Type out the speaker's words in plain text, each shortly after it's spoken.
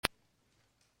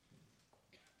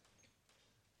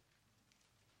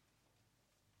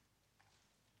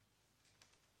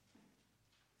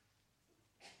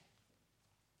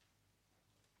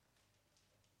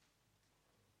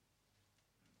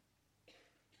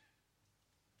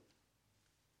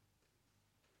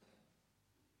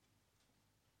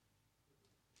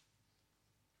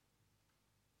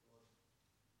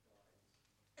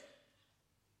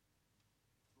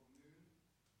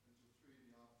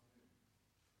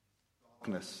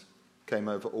Darkness came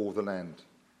over all the land.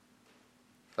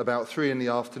 About 3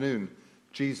 PM,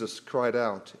 Jesus cried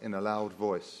out in a loud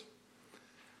voice,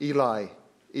 "Eli,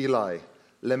 Eli,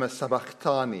 lema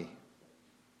sabachthani,"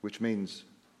 which means,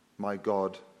 my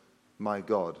God,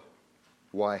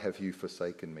 why have you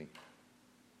forsaken me?"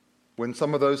 When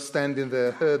some of those standing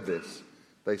there heard this,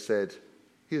 they said,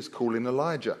 "He is calling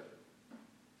Elijah."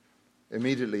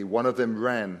 Immediately one of them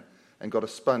ran and got a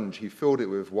sponge. He filled it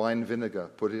with wine vinegar,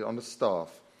 put it on a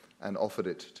staff, and offered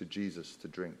it to Jesus to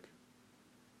drink.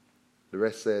 The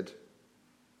rest said,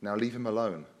 "Now leave him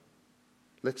alone.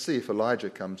 Let's see if Elijah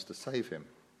comes to save him."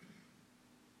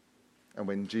 And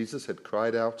when Jesus had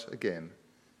cried out again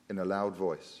in a loud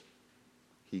voice,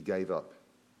 he gave up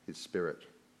his spirit.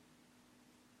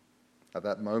 At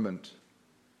that moment,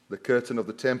 the curtain of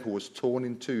the temple was torn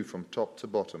in two from top to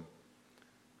bottom.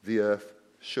 The earth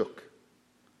shook,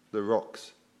 the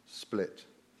rocks split,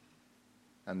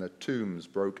 and the tombs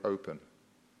broke open.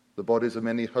 The bodies of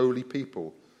many holy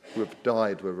people who have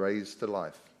died were raised to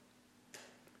life.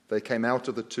 They came out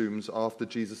of the tombs after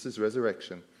Jesus'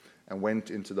 resurrection and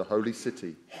went into the holy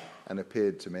city and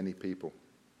appeared to many people.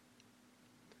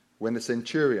 When the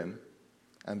centurion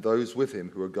and those with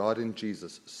him who were guarding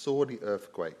Jesus saw the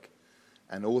earthquake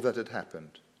and all that had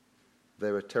happened,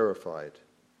 they were terrified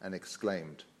and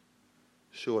exclaimed,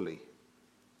 "Surely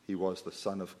he was the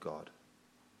Son of God."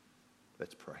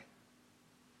 Let's pray.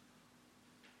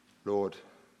 Lord,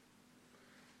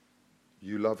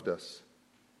 you loved us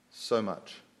so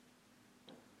much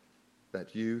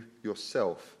that you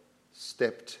yourself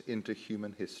stepped into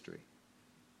human history,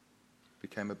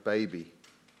 became a baby,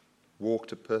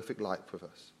 walked a perfect life with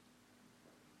us,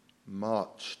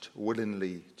 marched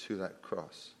willingly to that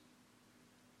cross,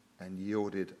 and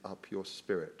yielded up your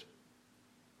spirit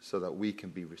so that we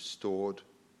can be restored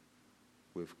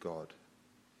with God.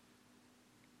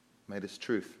 May this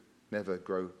truth never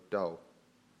grow dull.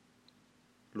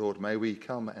 Lord, may we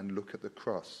come and look at the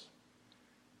cross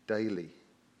daily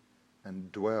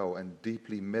and dwell and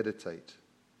deeply meditate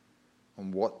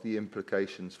on what the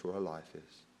implications for our life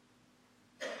is.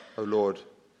 Oh Lord,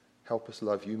 help us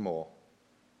love you more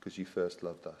because you first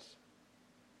loved us.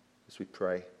 As we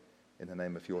pray in the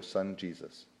name of your Son,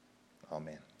 Jesus.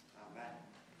 Amen. Amen.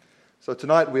 So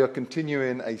tonight we are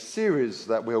continuing a series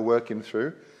that we are working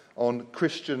through on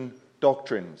Christian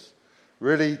doctrines,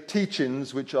 really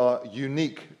teachings which are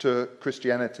unique to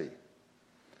Christianity.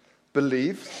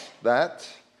 Beliefs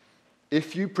that,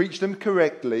 if you preach them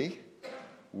correctly,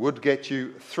 would get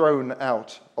you thrown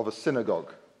out of a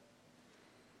synagogue.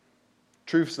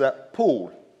 Truths that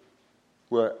Paul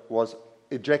was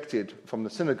ejected from the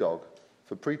synagogue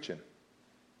for preaching.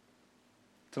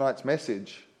 Tonight's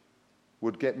message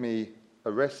would get me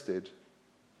arrested,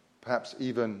 perhaps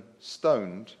even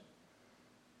stoned,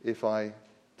 if I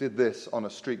did this on a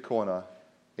street corner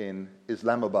in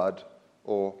Islamabad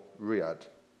or Riyadh.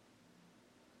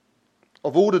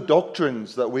 Of all the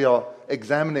doctrines that we are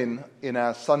examining in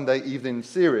our Sunday evening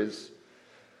series,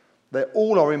 they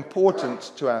all are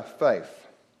important to our faith.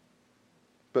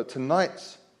 But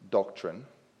tonight's doctrine,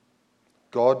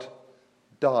 God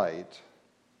died,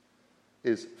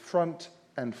 is front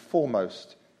and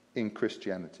foremost in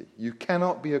Christianity. You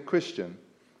cannot be a Christian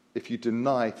if you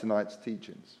deny tonight's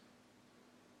teachings.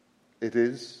 It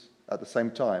is, at the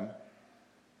same time,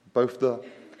 both the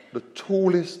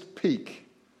tallest peak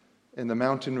in the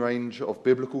mountain range of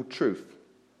biblical truth,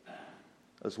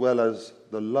 as well as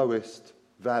the lowest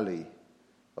valley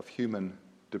of human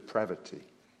depravity.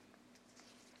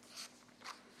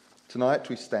 Tonight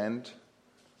we stand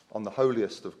on the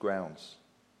holiest of grounds.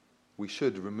 We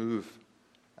should remove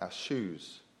our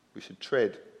shoes. We should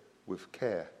tread with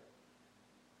care.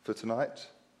 For tonight,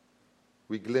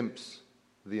 we glimpse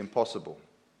the impossible.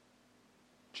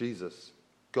 Jesus,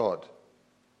 God,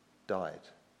 died.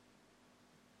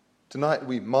 Tonight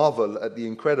we marvel at the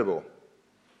incredible.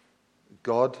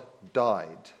 God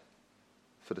died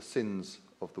for the sins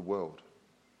of the world.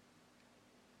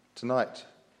 Tonight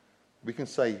we can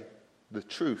say the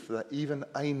truth that even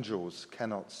angels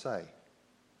cannot say.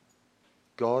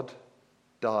 God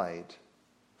died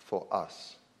for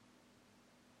us.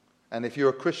 And if you're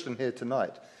a Christian here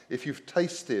tonight, if you've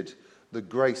tasted the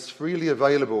grace freely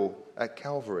available at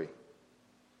Calvary,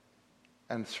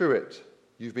 and through it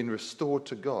you've been restored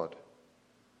to God,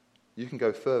 you can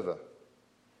go further.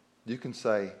 You can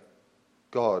say,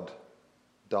 God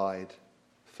died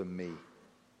for me.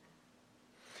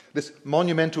 This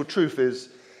monumental truth is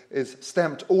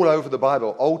stamped all over the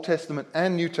Bible, Old Testament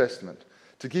and New Testament.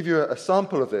 To give you a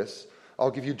sample of this,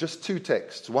 I'll give you just two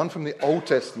texts. One from the Old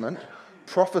Testament,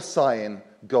 prophesying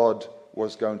God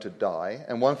was going to die,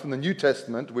 and one from the New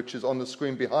Testament, which is on the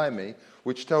screen behind me,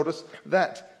 which told us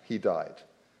that he died.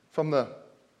 From the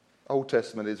Old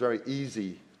Testament, it's very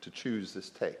easy to choose this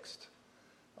text.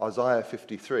 Isaiah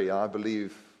 53, I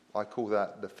believe I call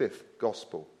that the fifth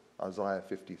gospel, Isaiah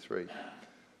 53.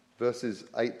 Verses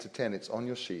 8 to 10, it's on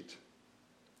your sheet,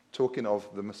 talking of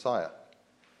the Messiah,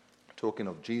 talking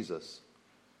of Jesus,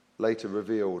 later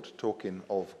revealed, talking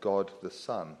of God the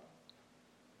Son.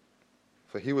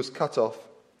 For he was cut off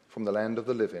from the land of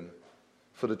the living.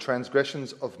 For the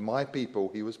transgressions of my people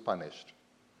he was punished.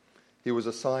 He was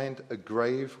assigned a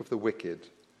grave with the wicked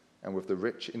and with the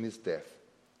rich in his death,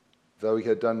 though he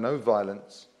had done no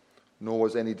violence, nor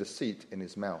was any deceit in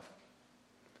his mouth.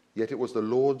 Yet it was the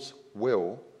Lord's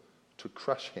will to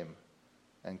crush him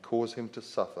and cause him to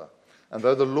suffer. And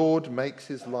though the Lord makes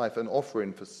his life an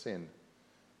offering for sin,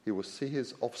 he will see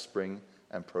his offspring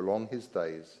and prolong his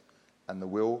days, and the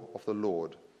will of the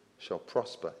Lord shall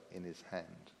prosper in his hand.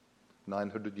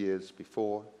 900 years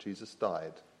before Jesus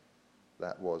died,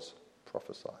 that was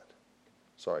prophesied.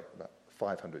 Sorry, about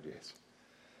 500 years.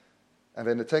 And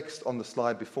then the text on the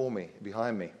slide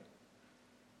behind me,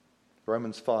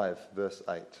 Romans 5, verse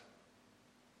 8.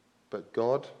 But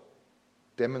God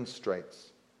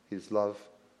demonstrates his love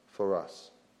for us,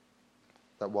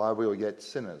 that while we were yet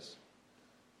sinners,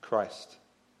 Christ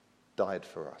died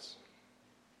for us.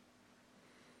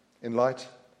 In light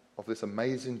of this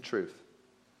amazing truth,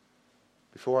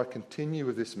 before I continue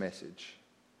with this message,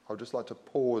 I would just like to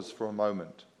pause for a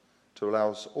moment to allow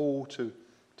us all to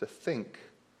think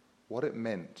what it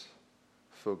meant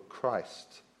for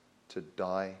Christ to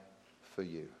die for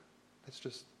you. Let's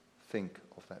just think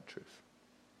of that truth.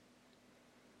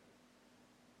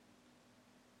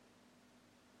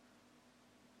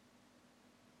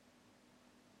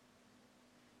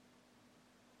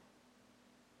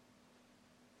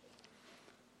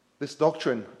 This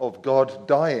doctrine of God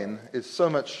dying is so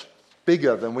much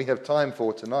bigger than we have time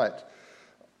for tonight.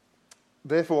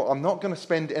 Therefore, I'm not going to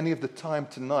spend any of the time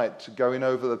tonight going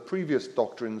over the previous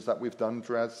doctrines that we've done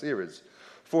through our series.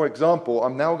 For example,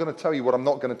 I'm now going to tell you what I'm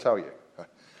not going to tell you.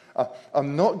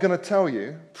 I'm not going to tell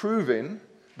you, proving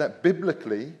that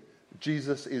biblically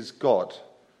Jesus is God.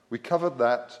 We covered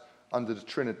that under the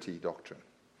Trinity doctrine.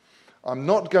 I'm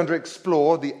not going to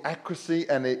explore the accuracy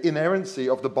and the inerrancy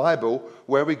of the Bible,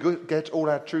 where we get all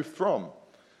our truth from.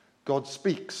 God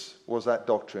speaks was that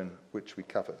doctrine which we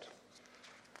covered.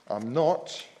 I'm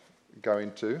not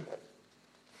going to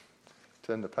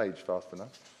turn the page fast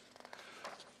enough.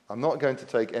 I'm not going to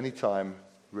take any time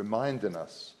reminding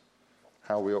us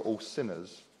how we are all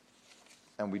sinners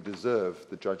and we deserve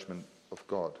the judgment of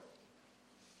God.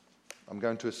 I'm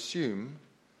going to assume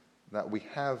that we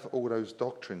have all those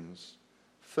doctrines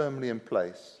firmly in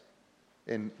place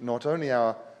in not only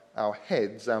our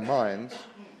heads, our minds,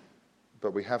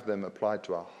 but we have them applied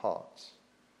to our hearts.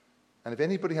 And if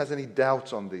anybody has any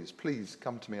doubt on these, please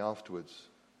come to me afterwards.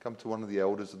 Come to one of the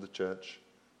elders of the church.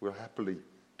 We'll happily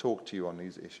talk to you on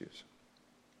these issues.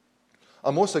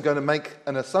 I'm also going to make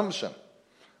an assumption.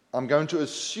 I'm going to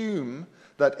assume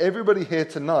that everybody here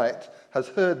tonight has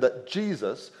heard that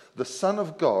Jesus, the Son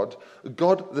of God,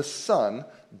 God the Son,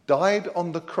 died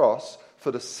on the cross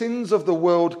for the sins of the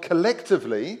world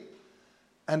collectively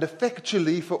and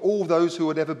effectually for all those who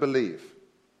would ever believe.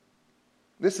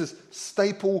 This is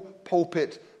staple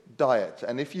pulpit diet.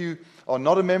 And if you are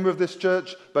not a member of this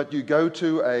church, but you go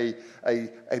to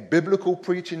a biblical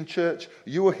preaching church,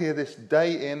 you will hear this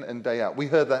day in and day out. We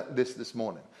heard this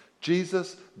morning.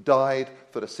 Jesus died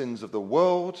for the sins of the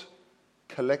world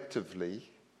collectively,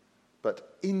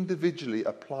 but individually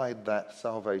applied that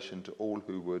salvation to all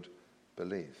who would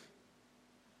believe.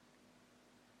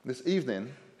 This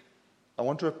evening, I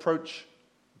want to approach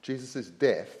Jesus'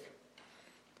 death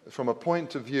from a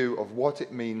point of view of what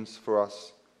it means for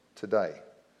us today.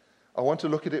 I want to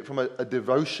look at it from a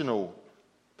devotional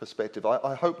perspective.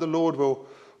 I hope the Lord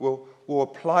will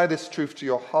apply this truth to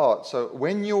your heart. So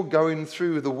when you're going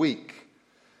through the week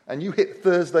and you hit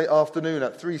Thursday afternoon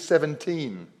at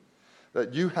 3:17,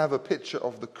 that you have a picture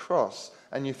of the cross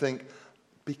and you think,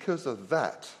 because of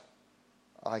that,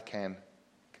 I can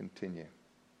continue.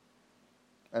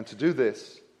 And to do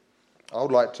this, I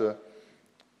would like to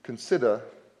consider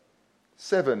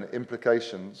 7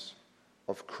 implications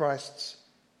of Christ's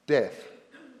death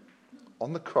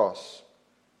on the cross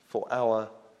for our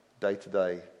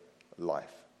day-to-day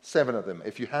life. 7 of them.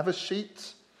 If you have a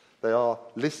sheet, they are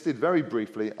listed very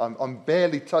briefly. I'm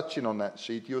barely touching on that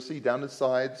sheet. You'll see down the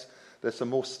sides, there's some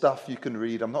more stuff you can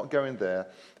read. I'm not going there,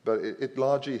 but it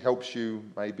largely helps you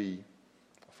maybe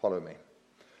follow me.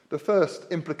 The first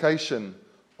implication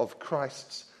of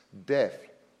Christ's death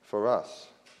for us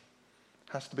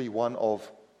has to be one of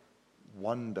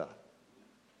wonder.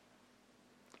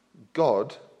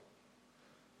 God,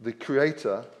 the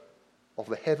creator of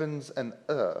the heavens and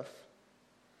earth,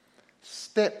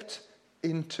 stepped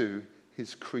into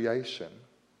his creation,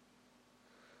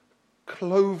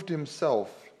 clothed himself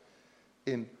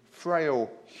in frail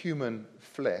human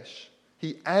flesh.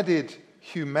 He added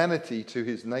humanity to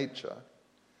his nature.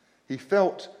 He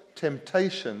felt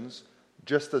temptations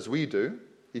just as we do.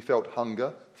 He felt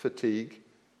hunger, fatigue,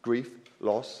 grief,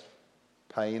 loss,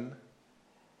 pain,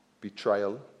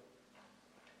 betrayal.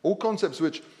 All concepts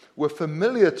which were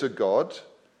familiar to God,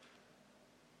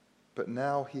 but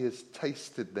now he has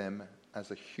tasted them as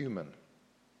a human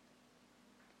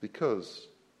because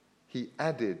he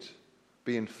added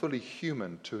being fully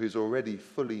human to his already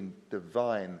fully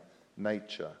divine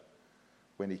nature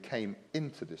when he came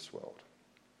into this world.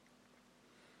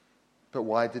 But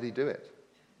why did he do it?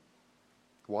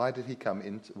 Why did he come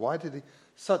into? Why did he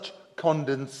such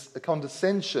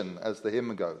condescension, as the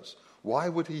hymn goes? Why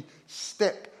would he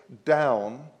step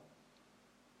down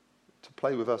to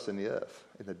play with us in the earth,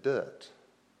 in the dirt?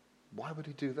 Why would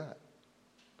he do that?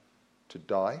 To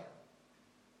die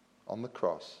on the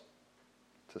cross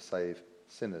to save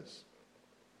sinners,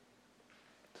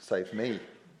 to save me,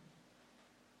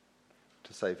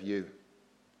 to save you,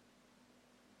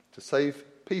 to save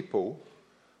people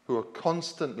who are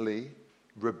constantly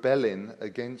rebelling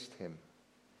against him,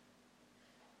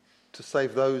 to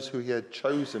save those who he had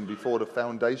chosen before the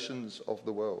foundations of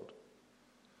the world.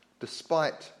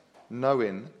 Despite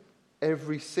knowing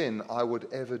every sin I would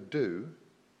ever do,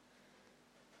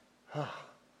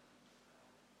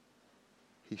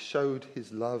 he showed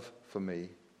his love for me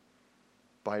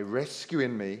by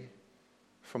rescuing me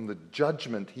from the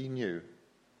judgment he knew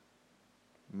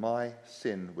my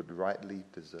sin would rightly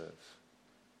deserve.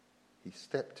 He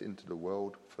stepped into the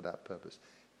world for that purpose.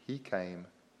 He came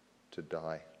to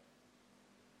die.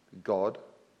 God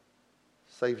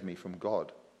saved me from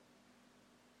God.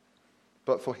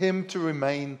 But for him to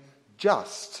remain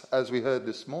just, as we heard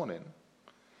this morning,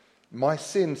 my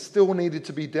sin still needed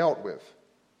to be dealt with.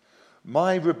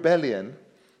 My rebellion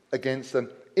against an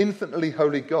infinitely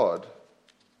holy God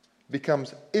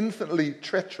becomes infinitely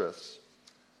treacherous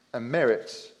and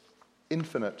merits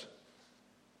infinite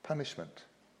punishment.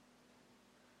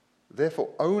 Therefore,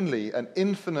 only an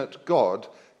infinite God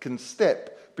can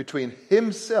step between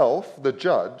himself, the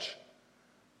judge,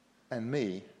 and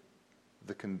me,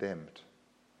 the condemned.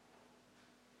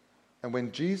 And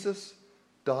when Jesus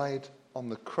died on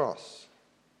the cross,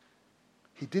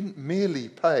 he didn't merely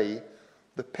pay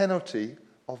the penalty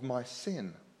of my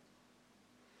sin.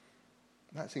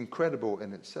 That's incredible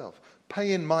in itself.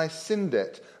 Paying my sin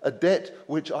debt, a debt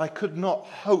which I could not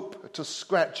hope to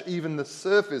scratch even the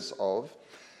surface of,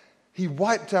 he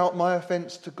wiped out my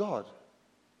offense to God.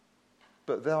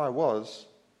 But there I was,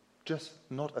 just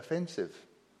not offensive.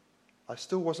 I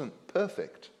still wasn't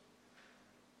perfect.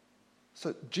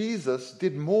 So Jesus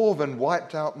did more than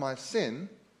wiped out my sin.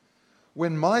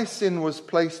 When my sin was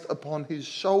placed upon his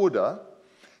shoulder,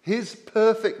 his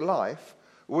perfect life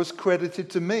was credited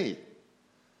to me.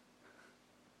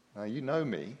 Now, you know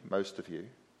me, most of you.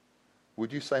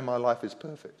 Would you say my life is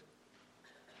perfect?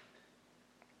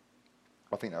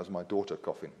 I think that was my daughter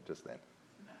coughing just then.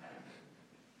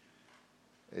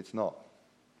 It's not.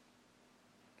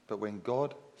 But when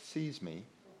God sees me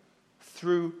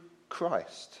through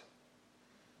Christ,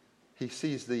 he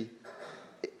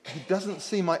doesn't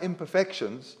see my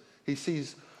imperfections. He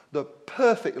sees the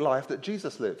perfect life that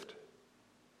Jesus lived.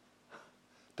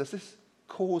 Does this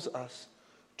cause us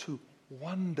to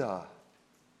wonder,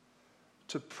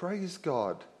 to praise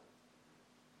God,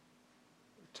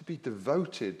 to be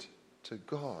devoted to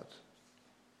God?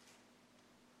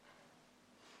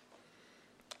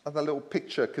 And that little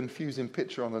picture, confusing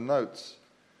picture on the notes.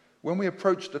 When we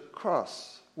approached the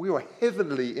cross, we were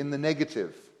heavily in the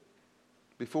negative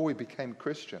before we became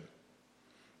Christian.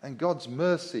 And God's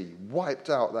mercy wiped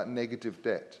out that negative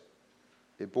debt.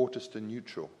 It brought us to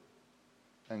neutral.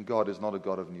 And God is not a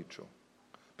God of neutral.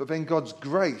 But then God's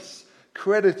grace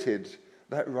credited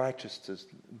that righteousness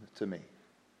to me.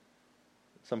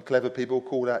 Some clever people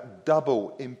call that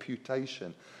double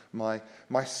imputation. My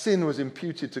sin was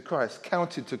imputed to Christ,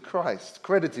 counted to Christ,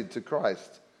 credited to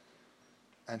Christ,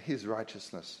 and his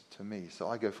righteousness to me. So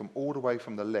I go from all the way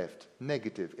from the left,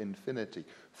 negative, infinity,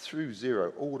 through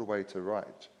zero, all the way to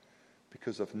right,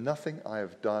 because of nothing I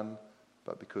have done,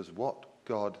 but because what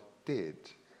God did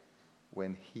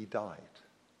when he died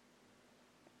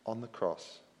on the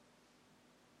cross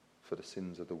for the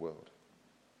sins of the world.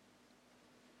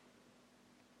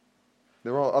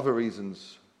 There are other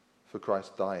reasons for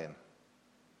Christ dying.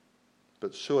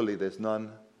 But surely there's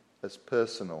none as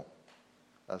personal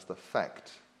as the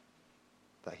fact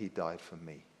that he died for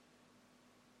me.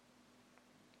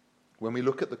 When we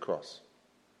look at the cross,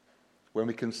 when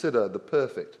we consider the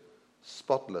perfect,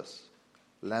 spotless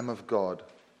Lamb of God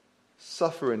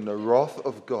suffering the wrath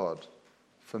of God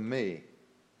for me,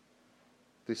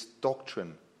 this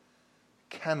doctrine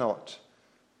cannot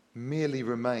merely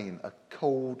remain a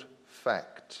cold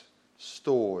fact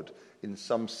stored in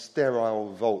some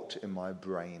sterile vault in my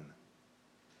brain.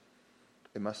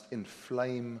 It must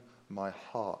inflame my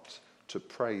heart to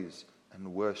praise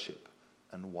and worship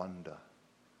and wonder.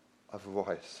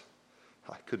 Otherwise,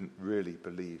 I couldn't really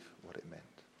believe what it meant.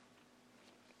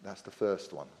 That's the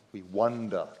first one. We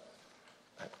wonder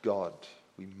at God.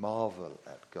 We marvel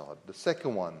at God. The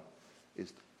second one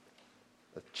is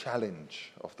the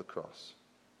challenge of the cross.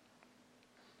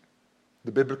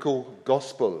 The biblical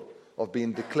gospel of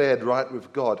being declared right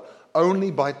with God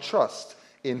only by trust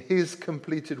in his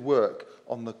completed work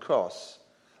on the cross,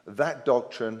 that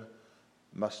doctrine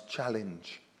must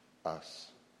challenge us.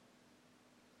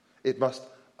 It must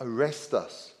arrest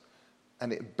us.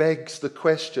 And it begs the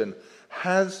question,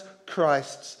 has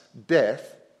Christ's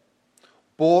death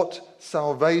bought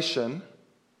salvation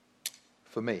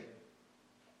for me?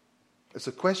 It's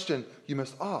a question you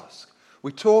must ask.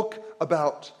 We talk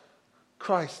about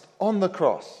Christ on the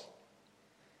cross.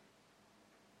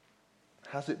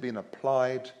 Has it been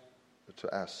applied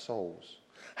to our souls?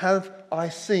 Have I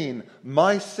seen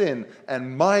my sin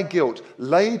and my guilt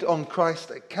laid on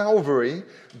Christ at Calvary,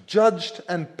 judged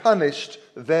and punished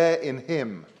there in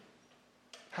him?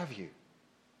 Have you?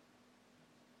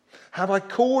 Have I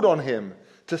called on him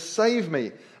to save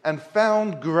me and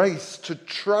found grace to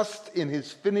trust in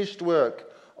his finished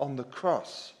work on the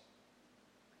cross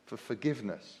for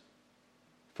forgiveness,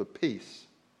 for peace,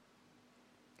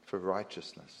 for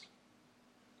righteousness?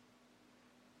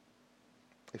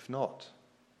 If not,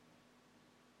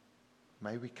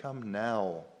 may we come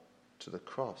now to the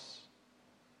cross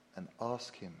and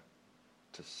ask him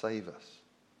to save us.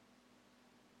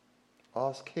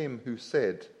 Ask him who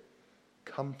said,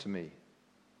 "Come to me,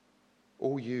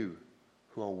 all you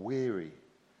who are weary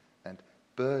and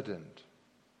burdened,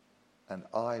 and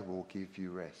I will give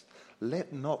you rest."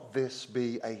 Let not this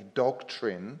be a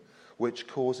doctrine which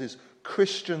causes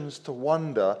Christians to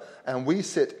wonder, and we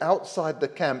sit outside the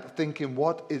camp thinking,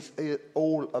 what is it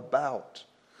all about?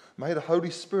 May the Holy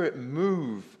Spirit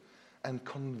move and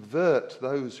convert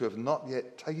those who have not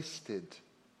yet tasted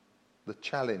the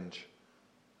challenge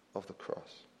of the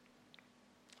cross.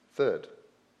 Third,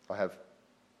 I have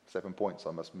 7 points,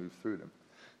 I must move through them.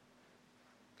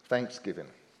 Thanksgiving.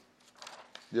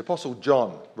 The Apostle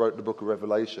John wrote the book of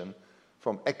Revelation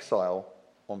from exile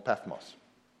on Patmos.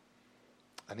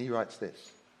 And he writes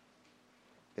this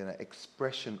in an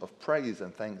expression of praise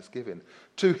and thanksgiving.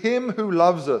 "To him who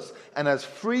loves us and has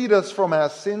freed us from our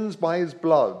sins by his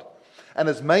blood, and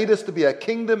has made us to be a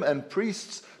kingdom and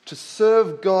priests to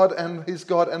serve God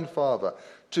and Father.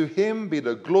 To him be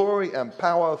the glory and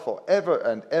power forever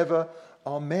and ever.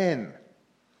 Amen."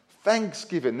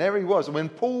 Thanksgiving. There he was. When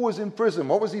Paul was in prison,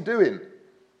 what was he doing?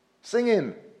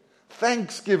 Singing.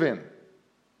 Thanksgiving.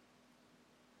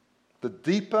 The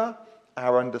deeper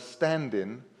our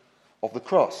understanding of the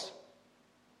cross,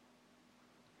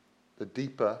 the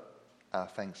deeper our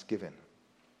thanksgiving,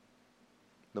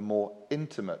 the more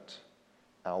intimate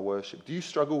our worship. Do you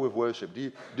struggle with worship?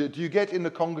 Do you get in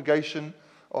the congregation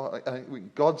or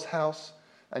God's house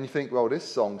and you think, well,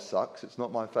 this song sucks, it's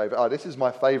not my favorite. This is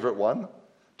my favorite one.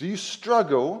 Do you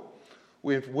struggle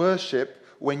with worship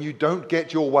when you don't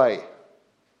get your way?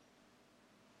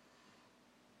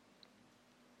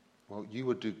 Well, you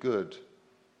would do good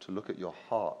to look at your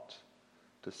heart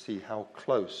to see how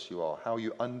close you are, how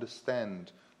you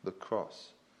understand the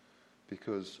cross.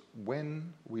 Because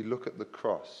when we look at the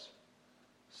cross,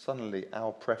 suddenly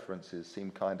our preferences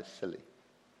seem kind of silly.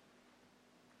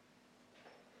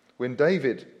 When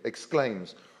David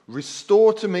exclaims,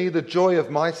 "Restore to me the joy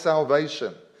of my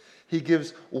salvation," he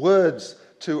gives words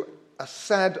to a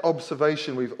sad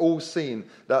observation we've all seen,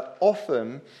 that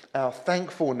often our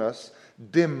thankfulness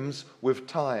dims with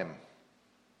time.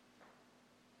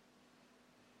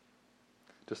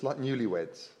 Just like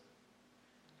newlyweds.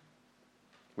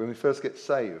 When we first get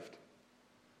saved,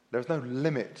 there's no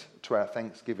limit to our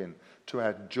thanksgiving, to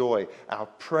our joy, our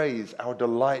praise, our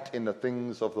delight in the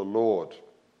things of the Lord.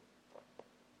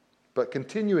 But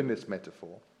continuing this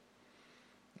metaphor,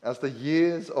 as the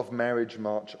years of marriage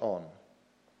march on,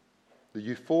 the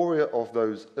euphoria of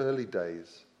those early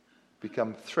days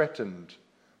become threatened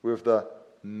with the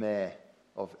meh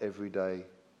of everyday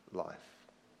life.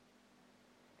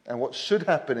 And what should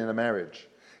happen in a marriage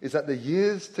is that the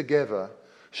years together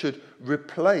should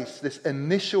replace this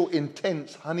initial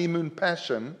intense honeymoon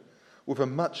passion with a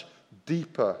much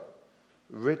deeper,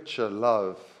 richer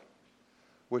love,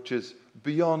 which is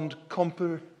beyond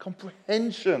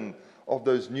comprehension of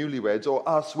those newlyweds or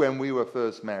us when we were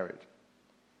first married.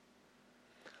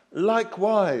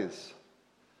 Likewise,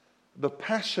 the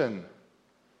passion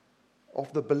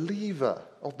of the believer,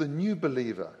 of the new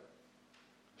believer,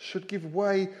 should give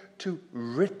way to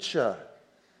richer,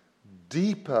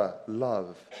 deeper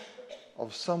love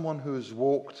of someone who has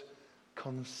walked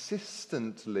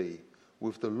consistently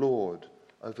with the Lord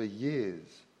over years,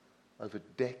 over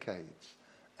decades.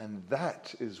 And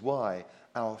that is why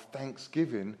our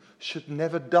thanksgiving should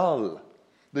never dull.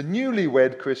 The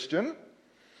newlywed Christian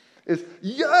is,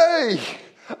 yay,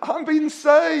 I'm being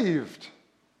saved.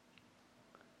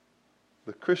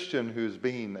 The Christian who's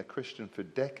been a Christian for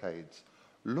decades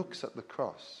looks at the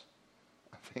cross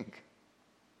and think,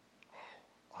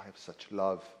 oh, I have such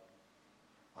love.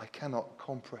 I cannot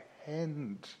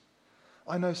comprehend.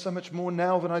 I know so much more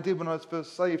now than I did when I was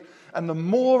first saved. And the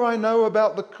more I know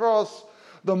about the cross,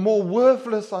 the more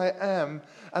worthless I am.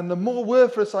 And the more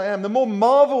worthless I am, the more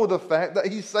marvel the fact that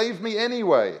he saved me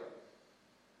anyway.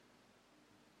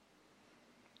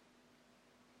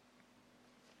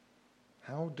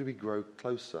 How do we grow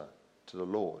closer to the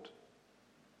Lord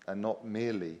and not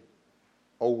merely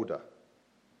older?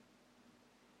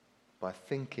 By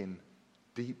thinking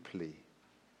deeply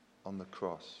on the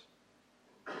cross.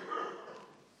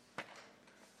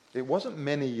 It wasn't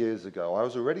many years ago. I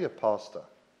was already a pastor,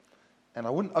 and I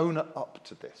wouldn't own up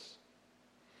to this.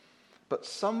 But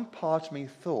some part of me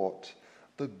thought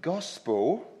the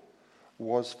gospel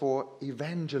was for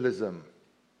evangelism.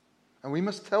 And we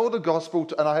must tell the gospel,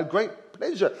 and I had great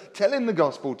pleasure telling the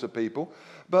gospel to people.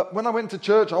 But when I went to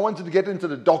church, I wanted to get into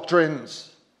the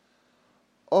doctrines.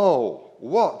 Oh,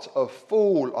 what a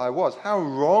fool I was. How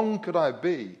wrong could I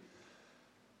be?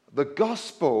 The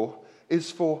gospel is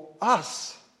for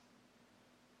us.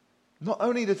 Not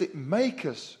only does it make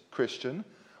us Christian,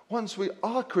 once we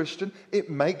are Christian,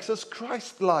 it makes us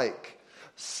Christ-like,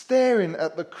 staring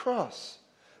at the cross.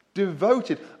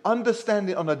 Devoted,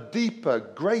 understanding on a deeper,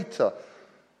 greater,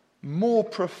 more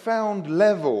profound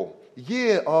level,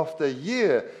 year after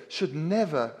year, should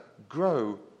never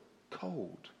grow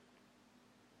cold.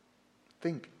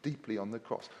 Think deeply on the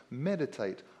cross.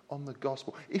 Meditate on the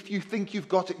gospel. If you think you've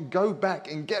got it, go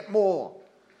back and get more.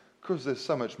 Because there's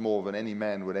so much more than any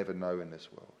man would ever know in this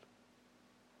world.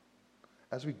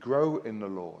 As we grow in the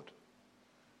Lord,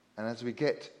 and as we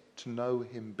get to know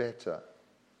him better,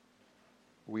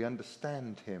 we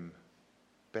understand him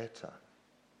better.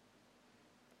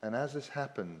 And as this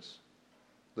happens,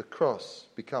 the cross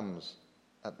becomes,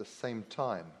 at the same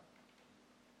time,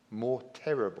 more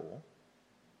terrible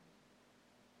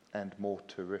and more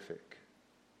terrific.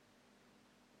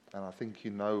 And I think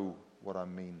you know what I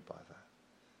mean by that.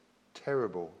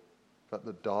 Terrible that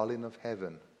the darling of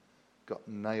heaven got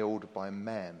nailed by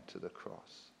man to the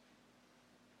cross.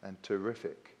 And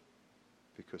terrific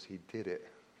because he did it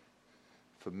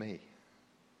for me.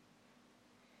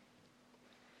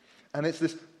 And it's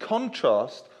this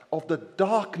contrast of the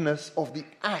darkness of the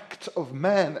act of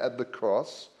man at the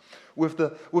cross with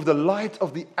the light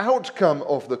of the outcome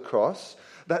of the cross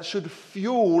that should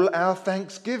fuel our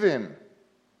thanksgiving.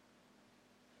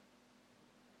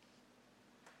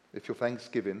 If your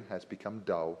thanksgiving has become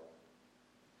dull,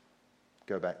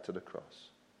 go back to the cross.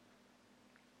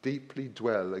 Deeply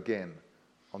dwell again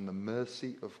on the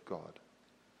mercy of God.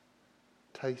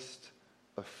 Taste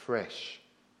afresh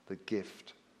the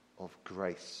gift of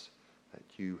grace that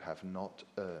you have not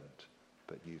earned,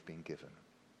 but you've been given.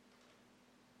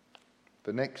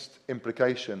 The next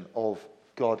implication of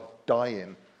God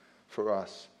dying for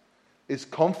us is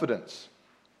confidence.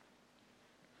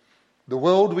 The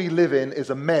world we live in is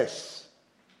a mess.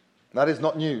 That is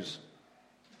not news.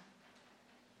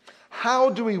 How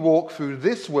do we walk through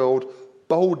this world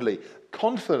boldly,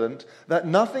 confident that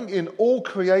nothing in all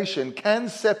creation can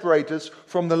separate us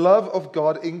from the love of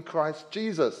God in Christ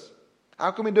Jesus?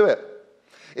 How can we do it?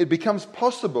 It becomes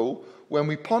possible when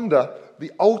we ponder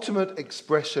the ultimate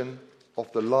expression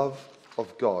of the love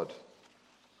of God,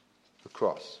 the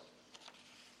cross.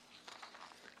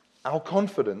 Our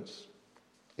confidence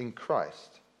in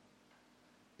Christ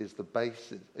is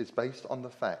based on the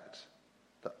fact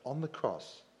that on the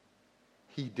cross,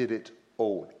 he did it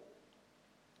all.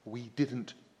 We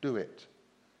didn't do it.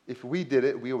 If we did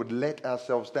it, we would let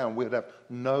ourselves down. We would have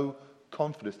no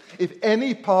confidence. If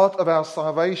any part of our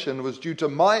salvation was due to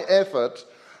my effort,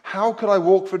 how could I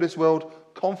walk through this world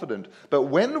confident. But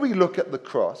when we look at the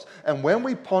cross and when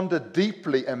we ponder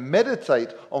deeply and meditate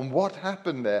on what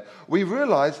happened there, we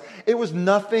realize it was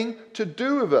nothing to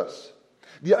do with us.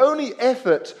 The only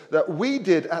effort that we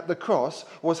did at the cross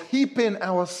was heaping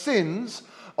our sins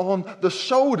on the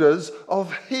shoulders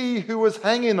of he who was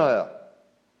hanging there.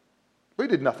 We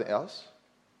did nothing else.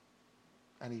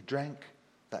 And he drank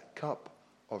that cup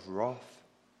of wrath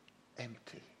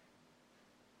empty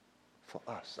for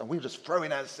us. And we were just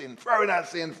throwing out sin.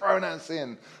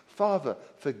 Father,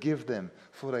 forgive them,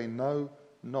 for they know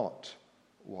not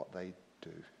what they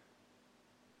do.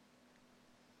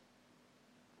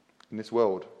 In this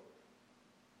world,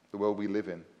 the world we live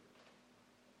in,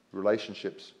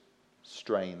 relationships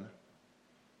strain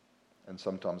and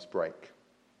sometimes break.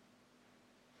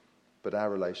 But our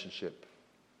relationship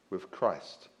with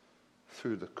Christ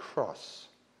through the cross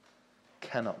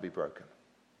cannot be broken.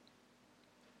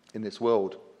 In this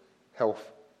world, health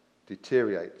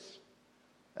deteriorates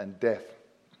and death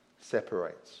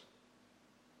separates.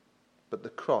 But the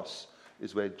cross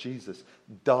is where Jesus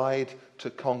died to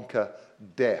conquer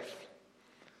death.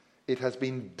 It has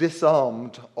been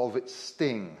disarmed of its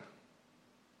sting.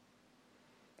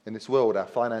 In this world, our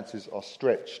finances are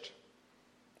stretched.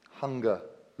 Hunger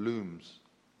looms.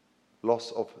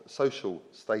 Loss of social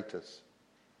status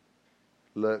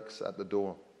lurks at the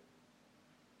door.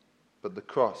 But the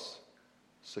cross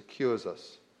secures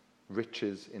us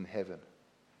riches in heaven,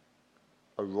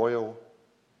 a royal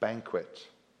banquet,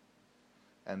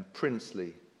 and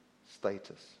princely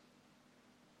status.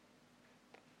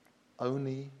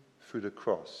 Only through the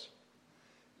cross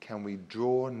can we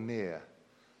draw near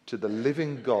to the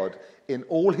living God in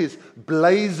all his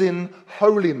blazing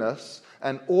holiness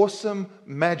and awesome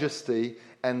majesty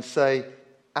and say,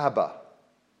 Abba,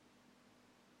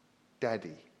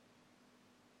 Daddy,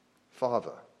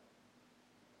 Father,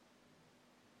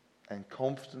 and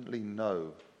confidently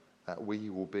know that we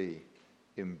will be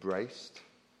embraced,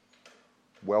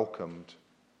 welcomed,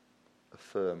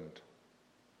 affirmed.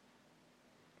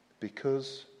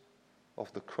 Because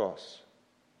of the cross,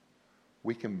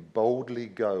 we can boldly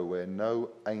go where no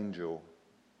angel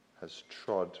has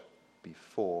trod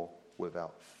before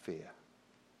without fear.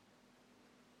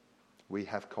 We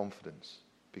have confidence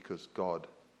because God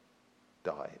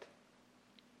died.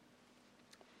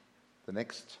 The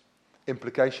next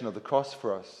implication of the cross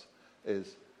for us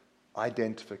is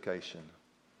identification.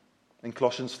 In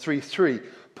Colossians 3:3,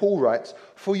 Paul writes,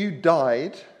 "For you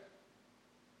died,"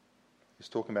 he's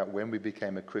talking about when we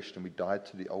became a Christian, we died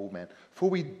to the old man. "For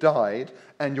we died,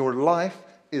 and your life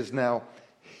is now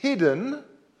hidden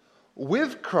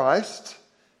with Christ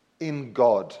in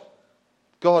God."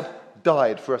 God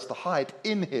died for us to hide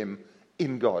in him,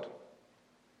 in God.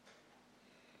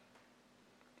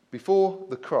 Before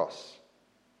the cross,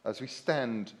 as we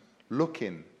stand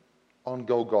looking on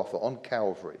Golgotha, on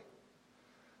Calvary,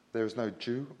 there is no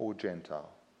Jew or Gentile.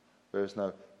 There is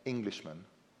no Englishman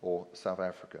or South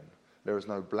African. There is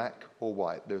no black or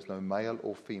white. There is no male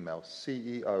or female,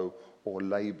 CEO or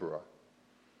laborer.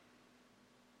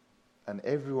 And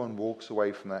everyone walks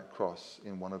away from that cross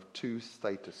in one of two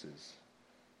statuses,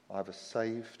 either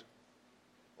saved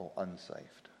or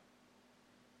unsaved,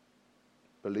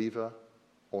 believer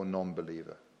or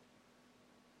non-believer,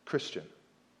 Christian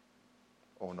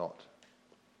or not.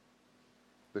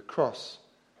 The cross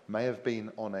may have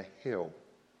been on a hill,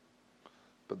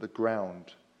 but the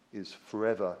ground is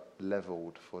forever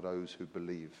leveled for those who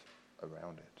believe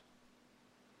around it.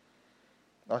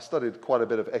 I studied quite a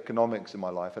bit of economics in my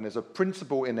life, and there's a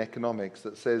principle in economics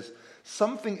that says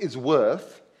something is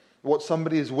worth what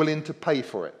somebody is willing to pay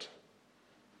for it.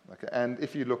 Okay, and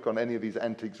if you look on any of these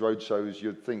antiques roadshows,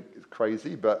 you'd think it's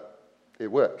crazy, but it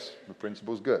works. The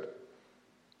principle's good.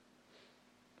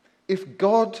 If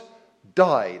God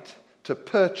died to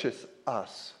purchase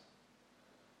us,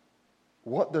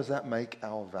 what does that make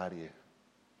our value?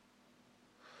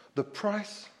 The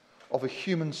price of a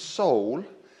human soul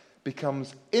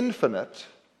becomes infinite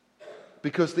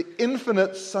because the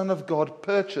infinite Son of God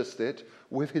purchased it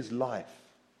with his life.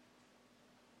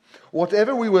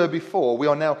 Whatever we were before, we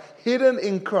are now hidden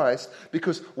in Christ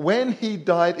because when he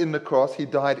died in the cross, he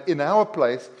died in our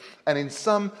place, and in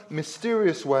some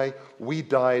mysterious way, we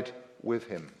died with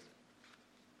him.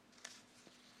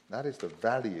 That is the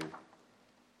value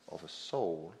of a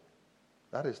soul.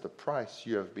 That is the price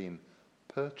you have been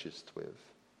purchased with.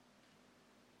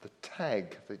 The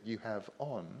tag that you have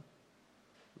on,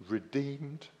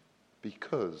 redeemed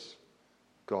because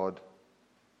God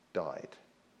died.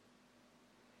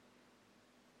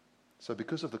 So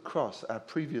because of the cross, our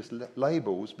previous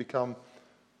labels become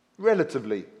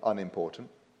relatively unimportant.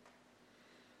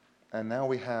 And now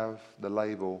we have the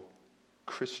label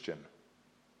Christian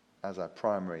as our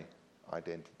primary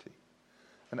identity.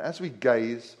 And as we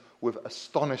gaze with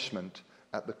astonishment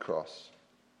at the cross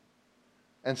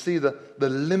and see the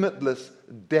limitless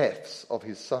depths of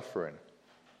his suffering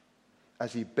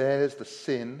as he bears the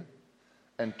sin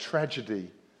and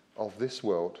tragedy of this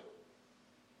world,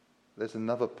 there's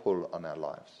another pull on our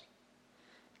lives.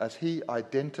 As he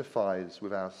identifies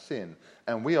with our sin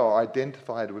and we are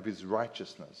identified with his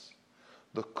righteousness,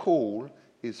 the call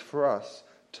is for us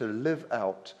to live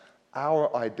out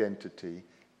our identity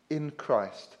in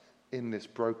Christ in this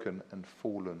broken and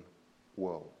fallen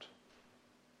world.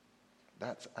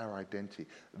 That's our identity.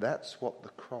 That's what the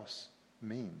cross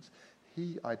means.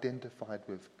 He identified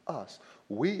with us.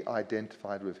 We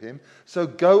identified with him. So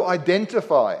go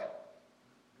identify.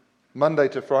 Monday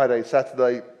to Friday,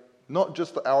 Saturday, not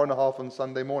just the hour and a half on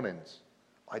Sunday mornings.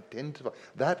 Identify.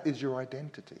 That is your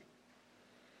identity.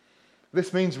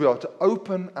 This means we are to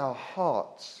open our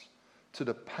hearts to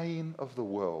the pain of the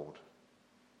world,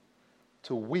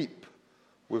 to weep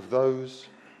with those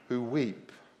who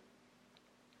weep,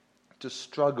 to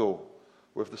struggle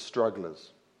with the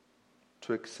strugglers,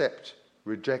 to accept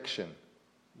rejection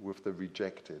with the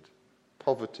rejected,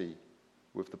 poverty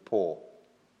with the poor,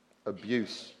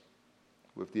 abuse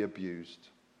with the abused,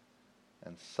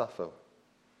 and suffer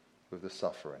with the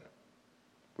suffering.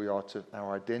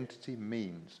 Our identity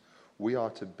means we are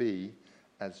to be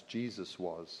as Jesus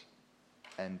was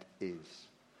and is.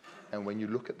 And when you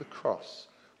look at the cross,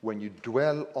 when you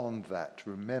dwell on that,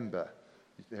 remember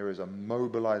there is a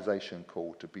mobilization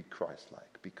call to be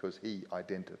Christ-like because he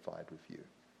identified with you.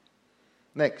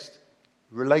 Next,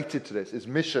 related to this is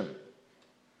mission.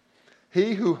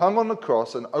 He who hung on the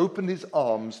cross and opened his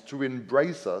arms to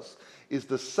embrace us is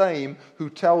the same who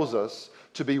tells us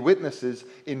to be witnesses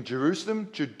in Jerusalem,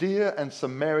 Judea, and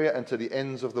Samaria, and to the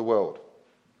ends of the world,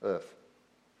 earth.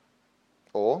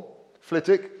 Or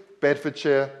Flitwick,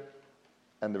 Bedfordshire,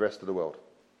 and the rest of the world.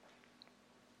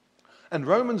 And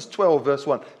Romans 12, verse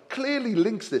 1, clearly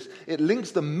links this. It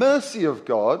links the mercy of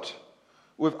God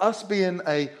with us being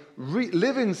a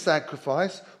living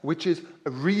sacrifice, which is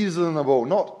reasonable,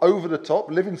 not over the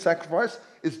top. Living sacrifice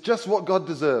is just what God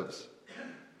deserves.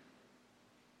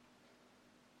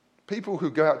 People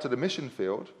who go out to the mission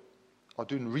field are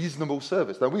doing reasonable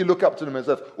service. Now we look up to them and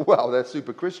say, wow, they're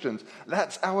super Christians.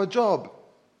 That's our job.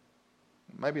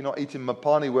 Maybe not eating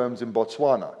mapani worms in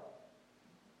Botswana.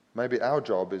 Maybe our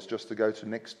job is just to go to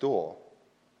next door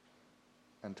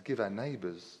and to give our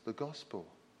neighbours the gospel.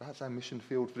 That's our mission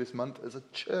field for this month as a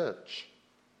church.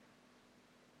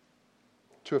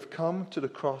 To have come to the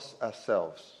cross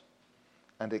ourselves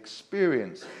and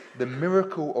experience the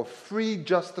miracle of free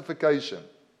justification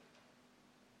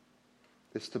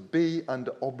is to be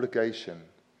under obligation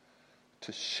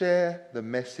to share the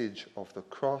message of the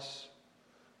cross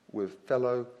with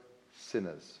fellow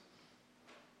sinners.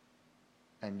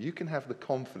 And you can have the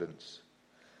confidence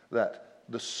that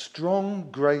the strong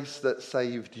grace that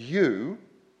saved you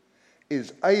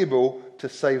is able to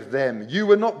save them. You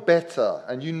were not better,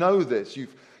 and you know this.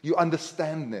 You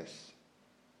understand this.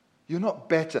 You're not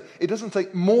better. It doesn't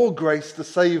take more grace to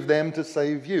save them to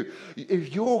save you.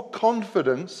 If your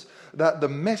confidence that the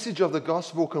message of the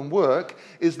gospel can work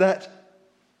is that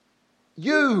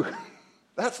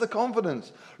that's the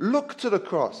confidence. Look to the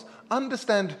cross.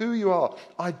 Understand who you are.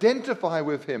 Identify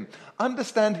with him.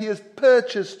 Understand he has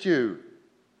purchased you.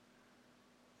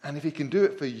 And if he can do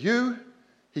it for you,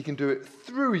 he can do it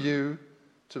through you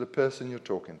to the person you're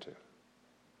talking to.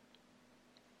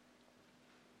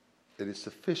 It is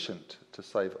sufficient to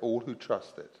save all who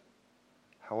trust it,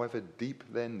 however deep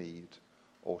their need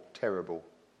or terrible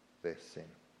their sin.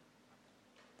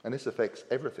 And this affects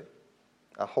everything.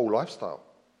 Our whole lifestyle.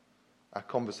 Our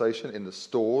conversation in the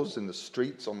stores, in the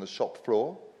streets, on the shop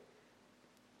floor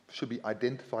should be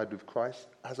identified with Christ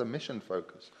as a mission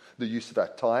focus. The use of our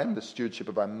time, the stewardship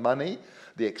of our money,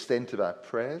 the extent of our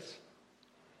prayers.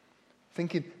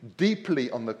 Thinking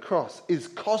deeply on the cross is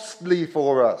costly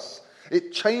for us.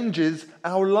 It changes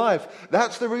our life.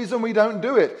 That's the reason we don't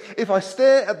do it. If I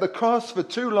stare at the cross for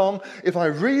too long, if I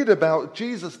read about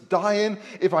Jesus dying,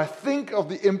 if I think of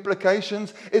the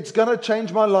implications, it's going to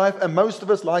change my life, and most of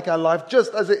us like our life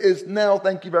just as it is now.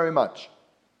 Thank you very much.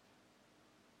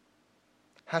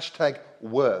 Hashtag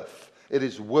worth. It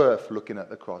is worth looking at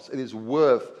the cross. It is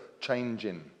worth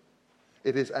changing.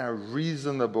 It is our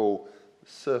reasonable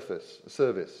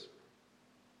service.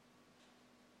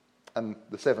 And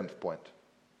the seventh point,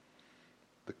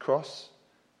 the cross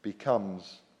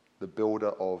becomes the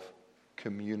builder of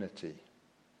community.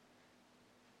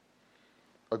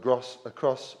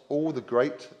 across all the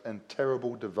great and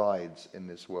terrible divides in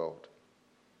this world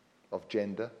of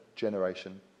gender,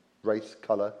 generation, race,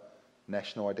 colour,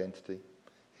 national identity,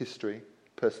 history,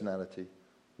 personality,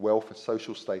 wealth and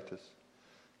social status,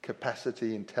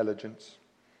 capacity, intelligence,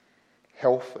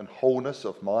 health and wholeness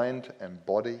of mind and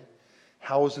body,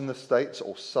 housed in the states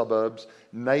or suburbs,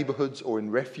 neighbourhoods or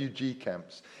in refugee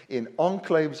camps, in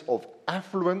enclaves of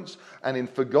affluence and in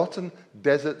forgotten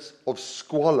deserts of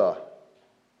squalor.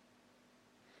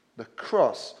 The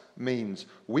cross means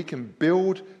we can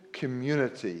build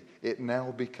community. It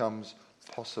now becomes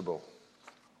possible.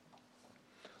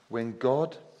 When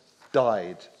God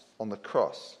died on the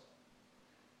cross,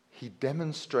 he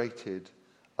demonstrated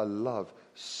a love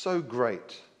so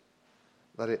great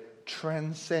that it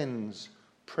transcends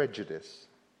prejudice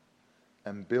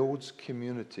and builds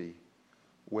community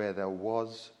where there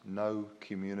was no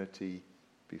community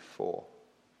before.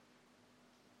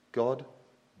 God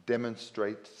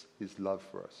demonstrates his love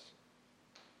for us.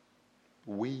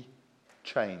 We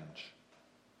change.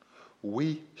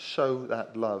 We show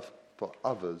that love for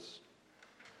others.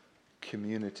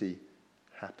 Community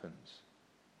happens.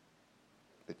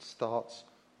 It starts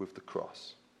with the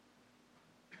cross.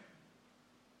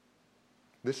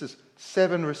 This is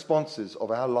 7 responses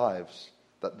of our lives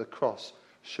that the cross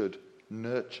should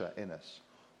nurture in us.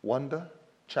 Wonder,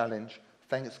 challenge,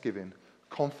 thanksgiving,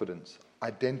 confidence,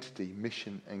 identity,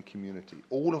 mission, and community,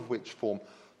 all of which form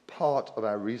part of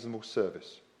our reasonable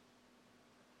service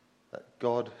that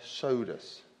God showed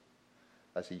us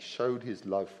as he showed his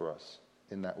love for us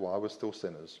in that while we're still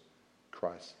sinners,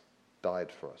 Christ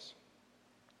died for us.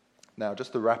 Now,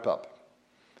 just to wrap up,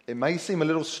 it may seem a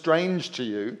little strange to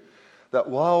you that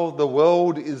while the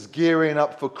world is gearing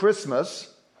up for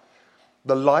Christmas,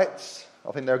 the lights,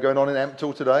 I think they're going on in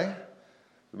Ampthill today,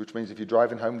 which means if you're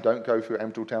driving home, don't go through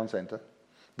Ampthill Town Centre.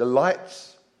 The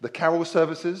lights, the carol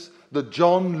services, the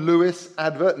John Lewis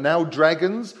advert, now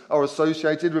dragons are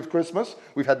associated with Christmas.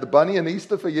 We've had the bunny and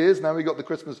Easter for years, now we've got the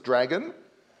Christmas dragon.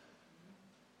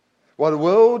 While the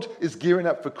world is gearing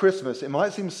up for Christmas, it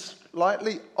might seem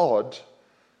slightly odd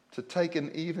to take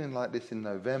an evening like this in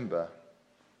November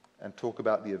and talk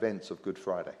about the events of Good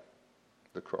Friday,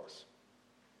 the cross.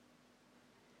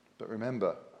 But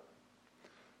remember,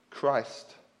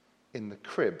 Christ in the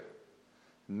crib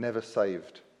never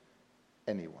saved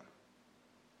anyone.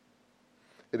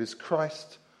 It is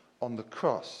Christ on the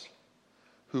cross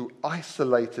who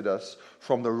isolated us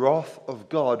from the wrath of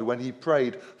God when he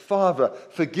prayed, "Father,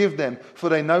 forgive them, for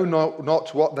they know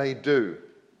not what they do."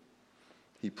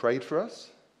 He prayed for us,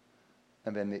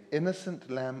 and then the innocent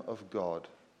Lamb of God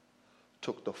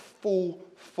took the full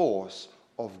force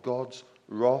of God's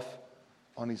wrath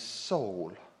on his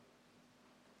soul.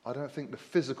 I don't think the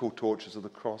physical tortures of the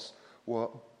cross were,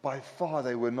 by far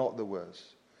they were not the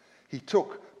worst. He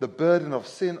took the burden of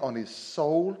sin on his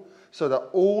soul so that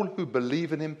all who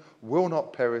believe in him will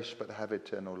not perish but have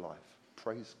eternal life.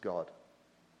 Praise God.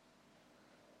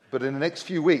 But in the next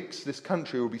few weeks, this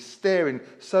country will be staring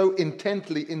so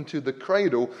intently into the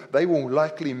cradle, they will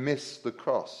likely miss the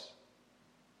cross.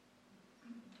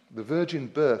 The virgin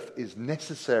birth is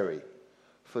necessary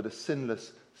for the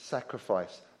sinless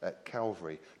sacrifice at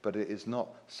Calvary, but it is not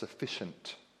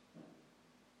sufficient.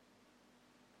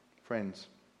 Friends,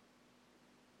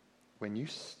 when you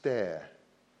stare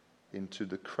into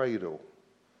the cradle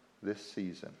this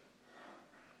season,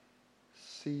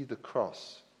 see the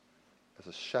cross as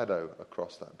a shadow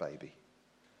across that baby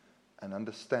and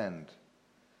understand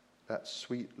that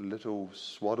sweet little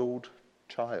swaddled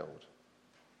child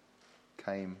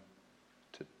came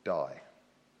to die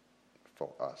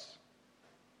for us.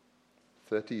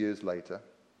 30 years later,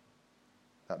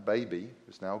 that baby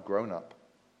is now grown up.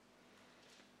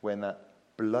 When that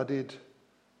bloodied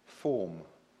form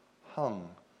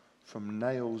hung from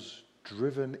nails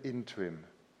driven into him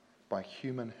by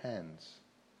human hands,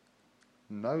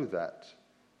 know that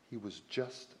he was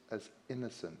just as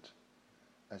innocent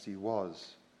as he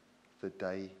was the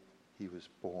day he was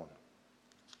born.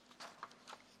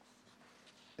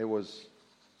 It was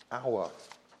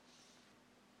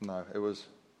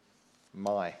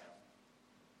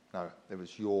it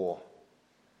was your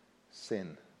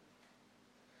sin.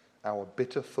 Our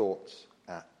bitter thoughts,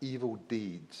 our evil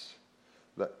deeds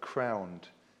that crowned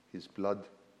his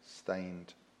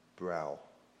blood-stained brow.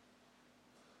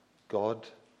 God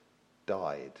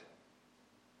died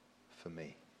for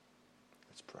me.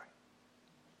 Let's pray.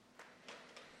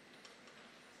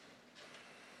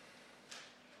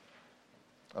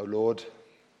 Oh Lord,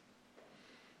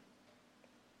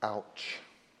 ouch.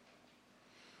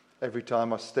 Every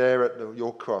time I stare at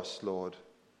your cross, Lord,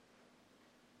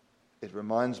 It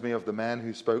reminds me of the man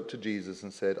who spoke to Jesus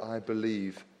and said, I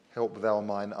believe, help thou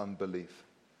mine unbelief.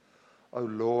 O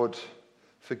Lord,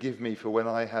 forgive me for when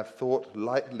I have thought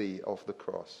lightly of the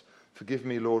cross. Forgive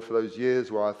me, Lord, for those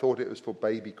years where I thought it was for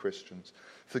baby Christians.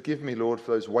 Forgive me, Lord,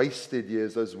 for those wasted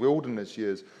years, those wilderness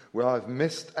years where I've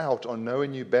missed out on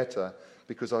knowing you better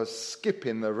because I was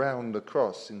skipping around the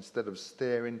cross instead of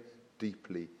staring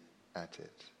deeply at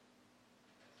it.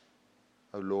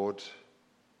 O Lord,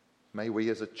 may we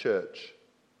as a church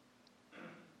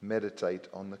meditate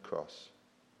on the cross.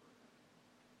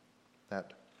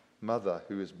 That mother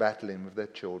who is battling with their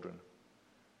children,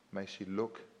 may she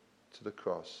look to the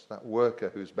cross. That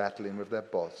worker who's battling with their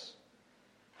boss,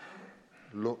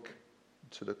 look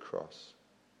to the cross.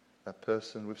 That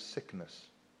person with sickness,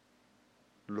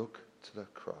 look to the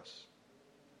cross.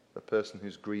 The person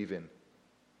who's grieving,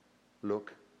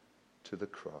 look to the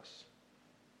cross.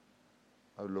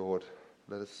 Oh Lord,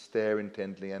 let us stare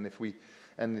intently, and if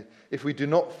we do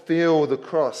not feel the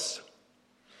cross,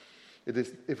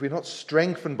 if we're not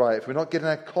strengthened by it, if we're not getting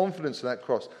our confidence in that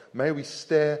cross, may we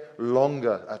stare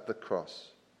longer at the cross.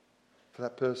 For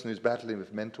that person who's battling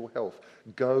with mental health,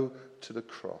 go to the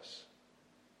cross.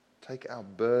 Take our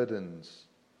burdens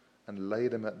and lay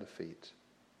them at the feet.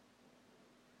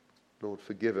 Lord,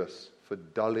 forgive us for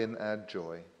dulling our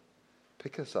joy.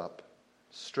 Pick us up,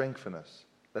 strengthen us.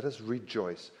 Let us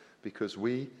rejoice because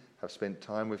we have spent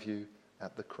time with you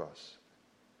at the cross.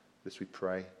 This we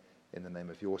pray in the name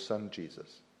of your Son,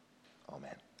 Jesus.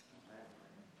 Amen.